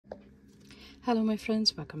Hello my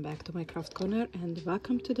friends, welcome back to my craft corner and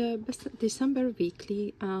welcome to the December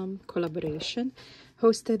weekly collaboration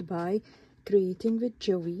hosted by Creating with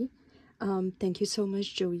Jovi. Thank you so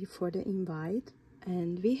much Jovi for the invite,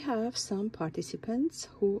 and we have some participants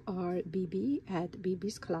who are BB at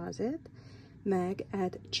BB's Closet, Meg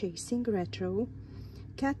at Chasing Retro,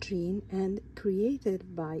 Catherine and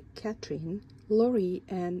Created by Catherine, Lori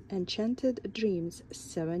and Enchanted Dreams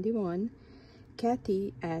 71,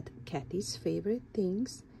 Kathy at Kathy's Favorite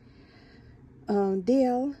Things,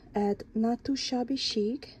 Dale at Not Too Shabby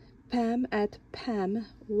Chic, Pam at Pam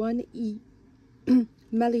 1E,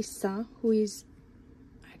 Melissa, who is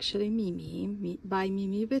actually Mimi, by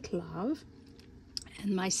Mimi with Love,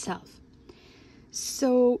 and myself.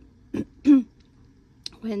 So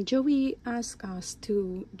when Joey asked us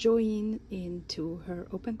to join into her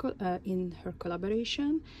in her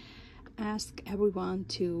collaboration, ask everyone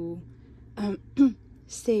to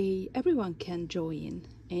say everyone can join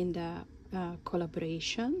in the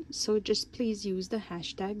collaboration. So just please use the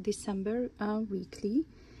hashtag December weekly,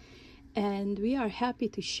 and we are happy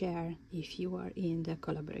to share if you are in the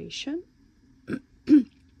collaboration.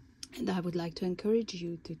 And I would like to encourage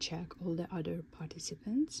you to check all the other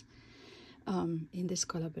participants in this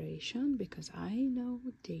collaboration, because I know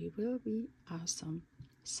they will be awesome.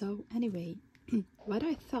 So anyway, what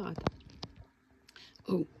I thought,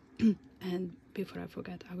 and before I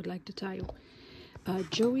forget, I would like to tell you,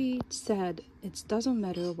 Joey said it doesn't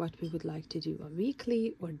matter what we would like to do, a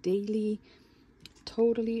weekly or daily,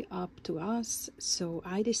 totally up to us. So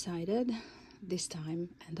I decided this time,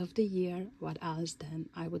 end of the year, what else then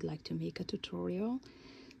I would like to make a tutorial.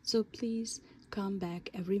 So please come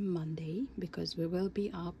back every Monday, because we will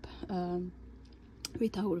be up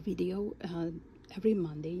with our video every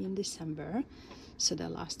Monday in December. So the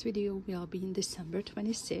last video will be in December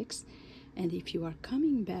 26th. And if you are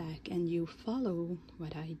coming back and you follow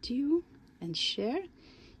what I do and share,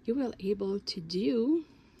 you will able to do,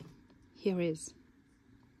 here is,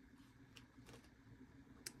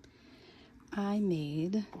 I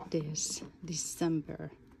made this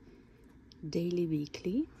December daily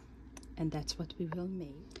weekly, and that's what we will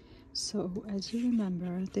make. So as you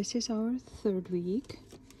remember, this is our third week,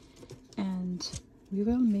 and we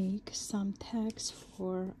will make some tags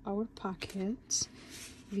for our pockets.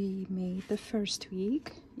 We made the first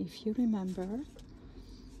week, if you remember,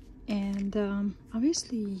 and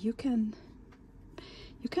obviously you can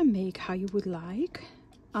make how you would like.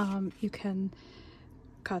 You can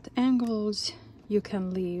cut angles, you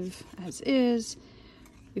can leave as is,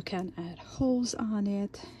 you can add holes on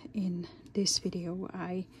it. In this video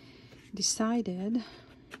I decided,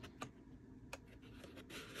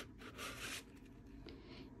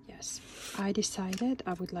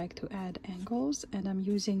 I would like to add angles, and I'm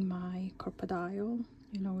using my crocodile,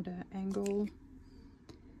 you know, the angle,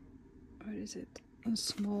 what is it, a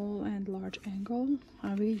small and large angle.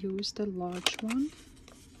 I will use the large one.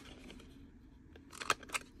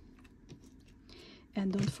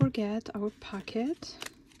 And don't forget, our pocket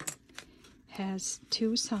has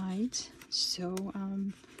two sides, so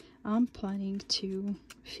I'm planning to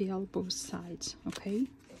fill both sides, okay?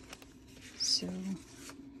 So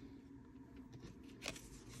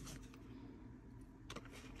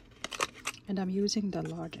and I'm using the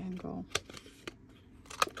large angle.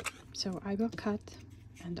 So I will cut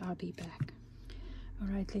and I'll be back. All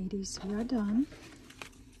right, ladies, we are done.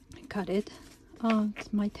 I cut it on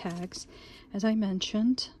my tags. As I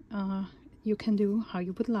mentioned, you can do how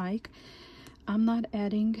you would like. I'm not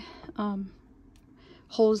adding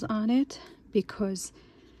holes on it because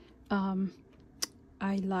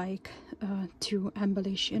I like to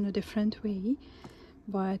embellish in a different way,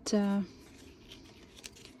 but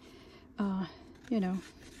you know,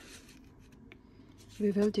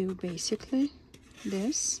 we will do basically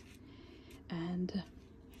this, and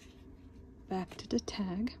back to the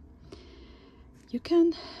tag. You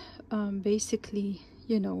can basically,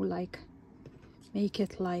 you know, like make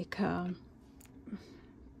it like oh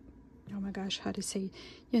my gosh, how to say,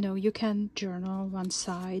 you know, you can journal one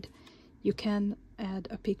side, you can add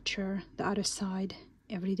a picture the other side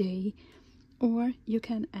every day, or you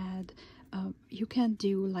can add you can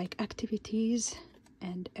do like activities,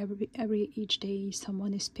 and each day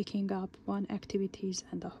someone is picking up one activities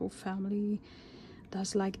and the whole family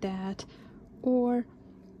does like that. Or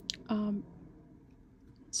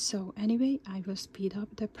so anyway, I will speed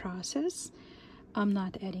up the process. I'm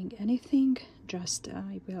not adding anything, just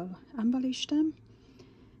I will embellish them,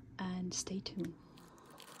 and stay tuned.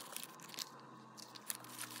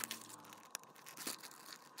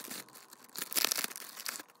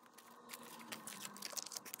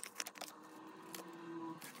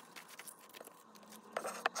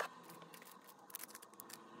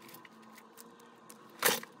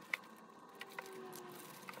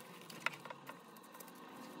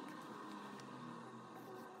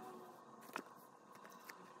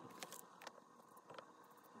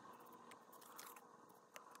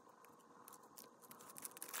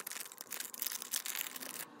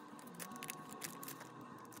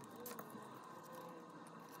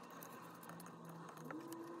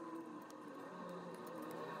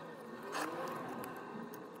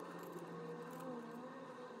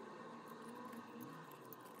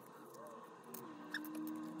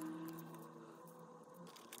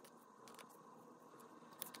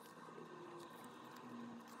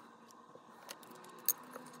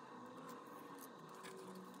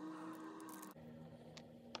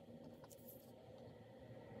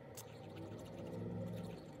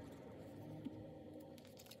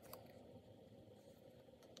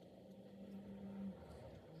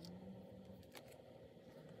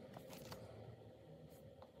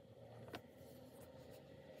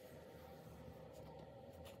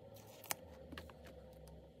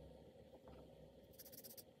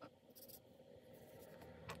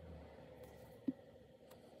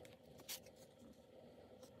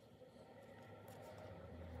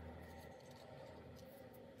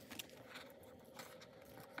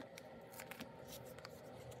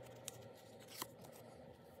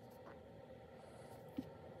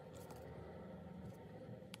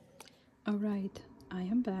 Alright, I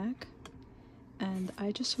am back, and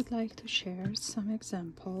I just would like to share some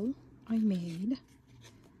example I made.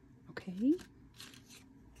 Okay,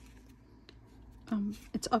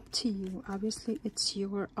 it's up to you. Obviously it's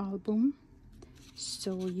your album,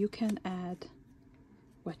 so you can add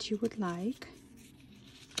what you would like.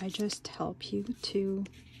 I just help you to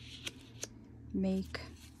make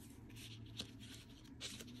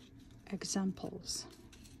examples.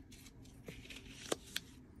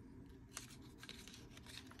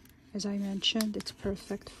 As I mentioned, it's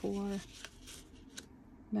perfect for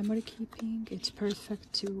memory keeping. It's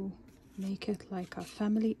perfect to make it like a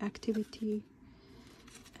family activity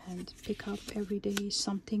and pick up every day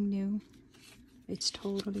something new. It's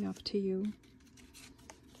totally up to you.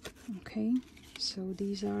 Okay, so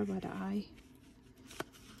these are what I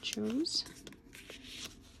chose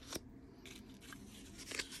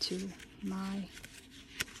to my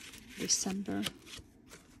December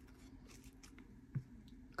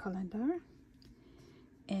calendar,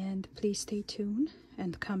 and please stay tuned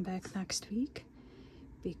and come back next week,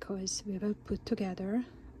 because we will put together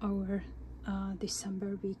our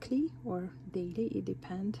December weekly or daily. It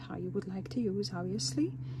depends how you would like to use,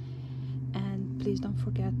 obviously. And please don't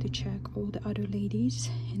forget to check all the other ladies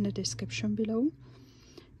in the description below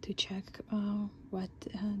to check what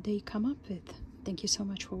they come up with. Thank you so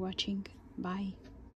much for watching. Bye.